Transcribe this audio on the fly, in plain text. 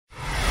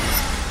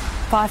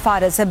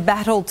Firefighters have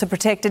battled to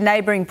protect a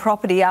neighbouring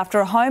property after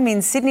a home in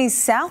Sydney's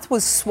south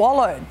was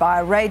swallowed by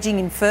a raging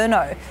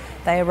inferno.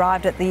 They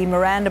arrived at the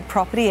Miranda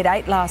property at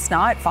 8 last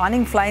night,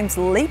 finding flames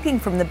leaping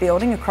from the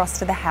building across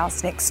to the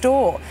house next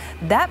door.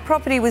 That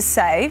property was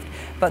saved,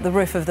 but the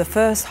roof of the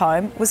first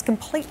home was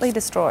completely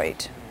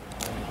destroyed.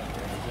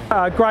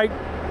 A great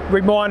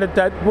reminder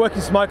that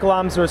working smoke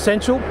alarms are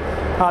essential.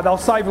 They'll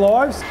save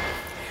lives.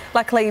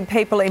 Luckily,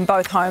 people in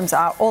both homes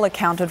are all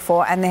accounted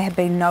for and there have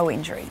been no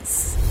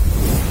injuries.